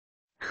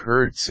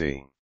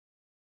curtsy.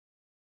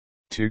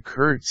 To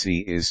curtsy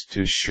is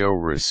to show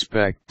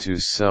respect to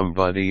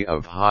somebody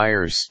of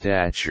higher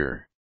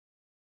stature.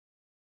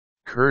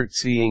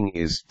 Curtsying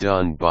is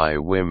done by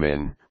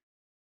women,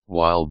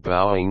 while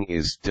bowing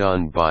is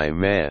done by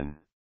men.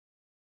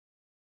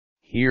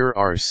 Here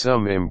are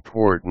some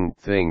important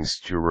things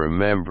to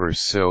remember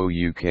so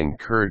you can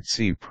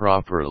curtsy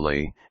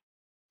properly,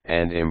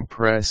 and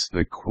impress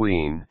the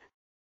queen,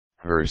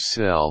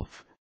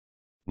 herself.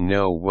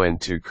 Know when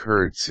to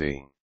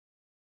curtsy.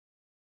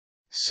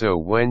 So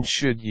when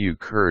should you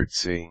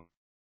curtsy?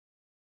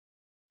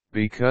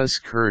 Because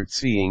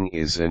curtsying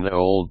is an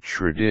old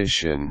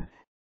tradition,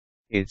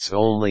 it's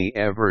only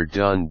ever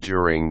done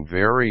during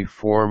very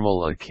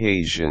formal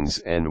occasions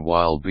and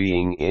while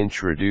being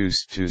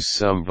introduced to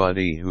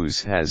somebody who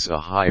has a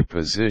high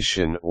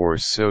position or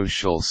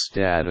social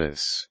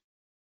status.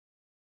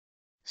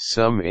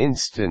 Some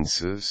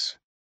instances: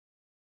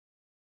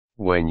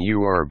 when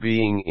you are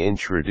being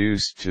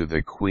introduced to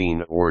the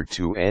Queen or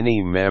to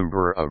any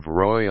member of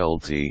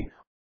royalty,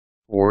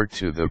 or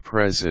to the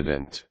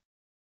President.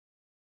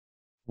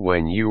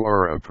 When you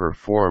are a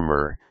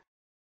performer,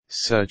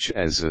 such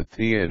as a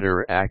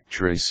theater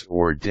actress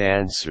or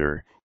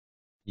dancer,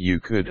 you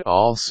could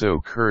also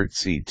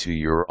curtsy to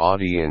your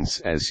audience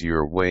as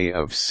your way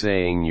of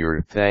saying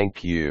your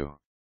thank you.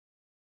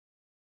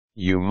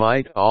 You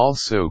might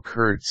also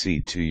curtsy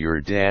to your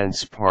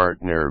dance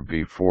partner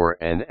before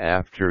and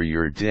after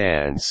your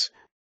dance,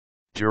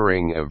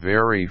 during a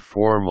very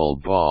formal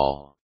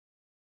ball.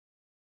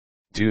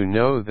 Do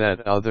know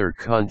that other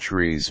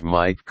countries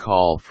might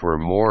call for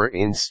more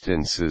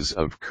instances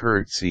of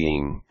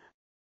curtsying.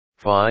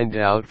 Find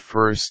out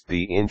first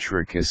the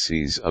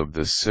intricacies of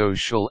the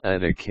social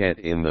etiquette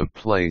in the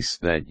place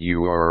that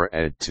you are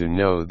at to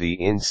know the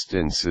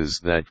instances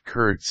that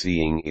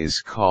curtsying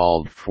is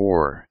called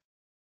for.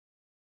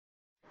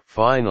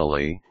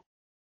 Finally,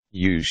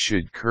 you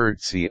should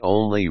curtsy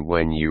only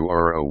when you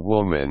are a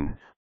woman.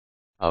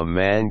 A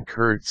man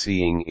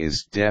curtsying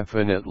is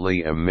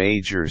definitely a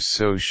major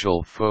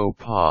social faux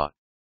pas.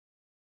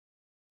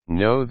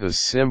 Know the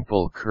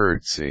simple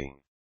curtsy.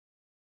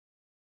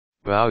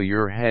 Bow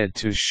your head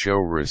to show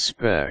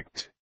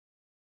respect.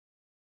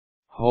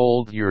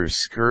 Hold your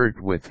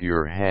skirt with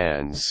your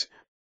hands.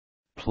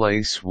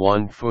 Place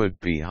one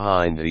foot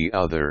behind the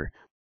other.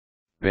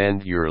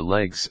 Bend your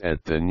legs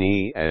at the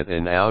knee at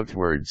an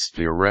outwards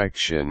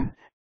direction,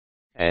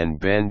 and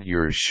bend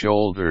your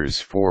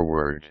shoulders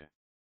forward.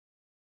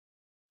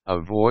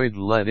 Avoid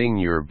letting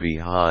your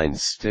behind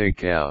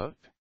stick out.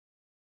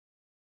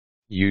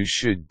 You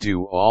should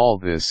do all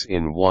this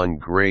in one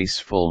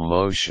graceful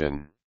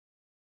motion.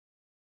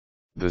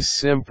 The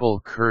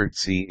simple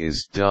curtsy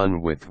is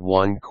done with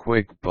one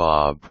quick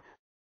bob.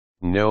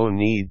 No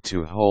need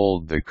to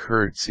hold the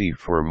curtsy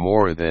for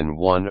more than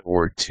 1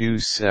 or 2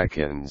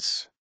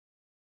 seconds.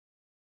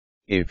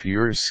 If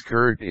your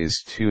skirt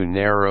is too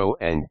narrow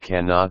and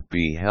cannot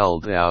be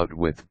held out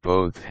with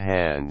both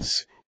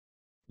hands,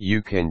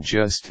 you can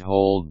just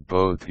hold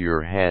both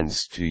your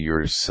hands to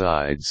your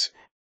sides,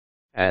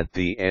 at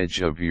the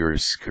edge of your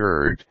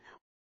skirt,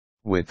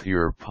 with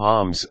your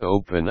palms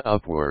open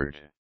upward.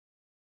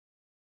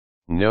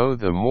 Know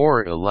the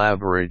more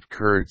elaborate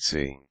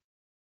curtsy.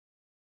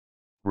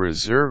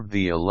 Reserve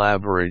the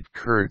elaborate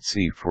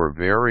curtsy for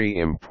very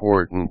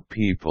important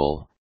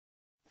people.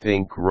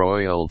 Think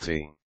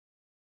royalty.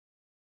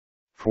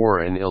 For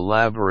an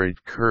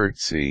elaborate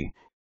curtsy,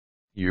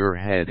 your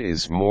head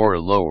is more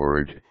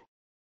lowered,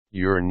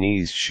 your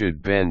knees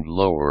should bend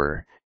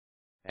lower,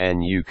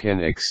 and you can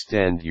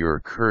extend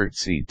your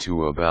curtsy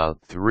to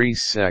about 3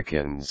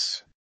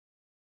 seconds.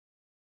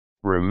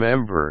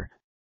 Remember,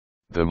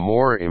 the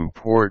more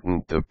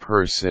important the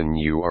person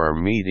you are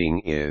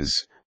meeting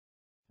is,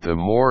 the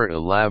more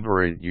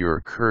elaborate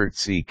your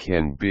curtsy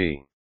can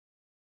be.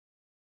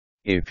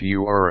 If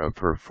you are a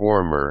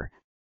performer,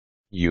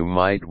 you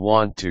might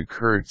want to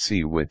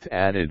curtsy with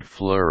added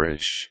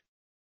flourish.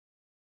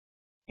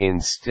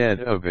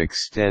 Instead of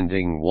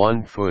extending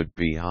one foot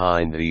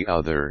behind the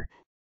other,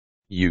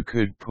 you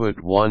could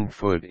put one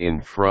foot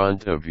in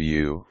front of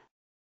you,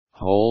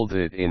 hold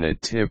it in a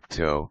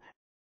tiptoe,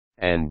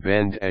 and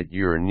bend at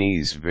your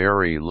knees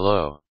very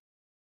low.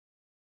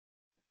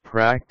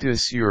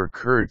 Practice your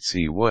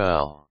curtsy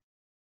well.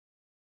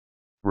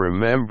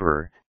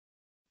 Remember,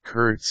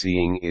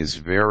 curtsying is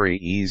very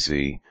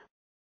easy,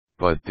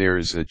 but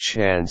there's a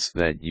chance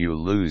that you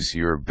lose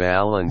your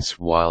balance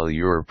while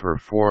you're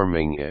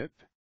performing it.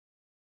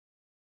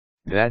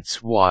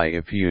 That's why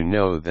if you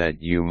know that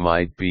you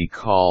might be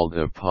called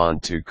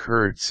upon to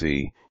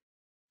curtsy,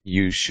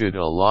 you should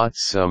allot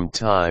some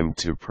time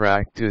to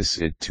practice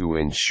it to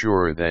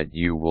ensure that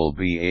you will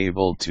be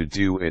able to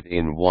do it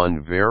in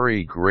one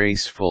very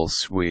graceful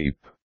sweep.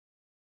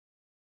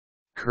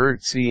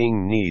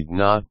 Curtsying need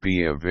not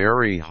be a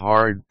very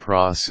hard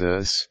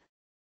process,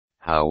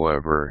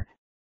 however,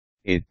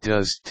 it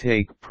does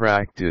take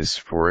practice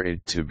for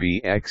it to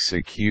be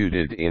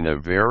executed in a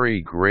very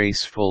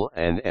graceful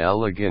and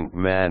elegant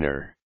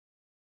manner.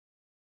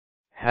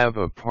 Have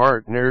a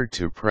partner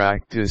to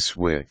practice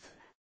with.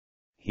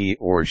 He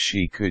or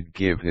she could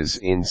give his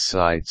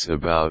insights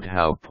about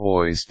how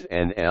poised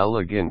and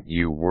elegant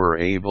you were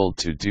able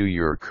to do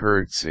your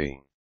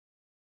curtsy.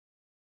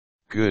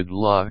 Good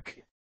luck,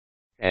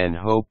 and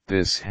hope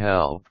this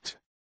helped.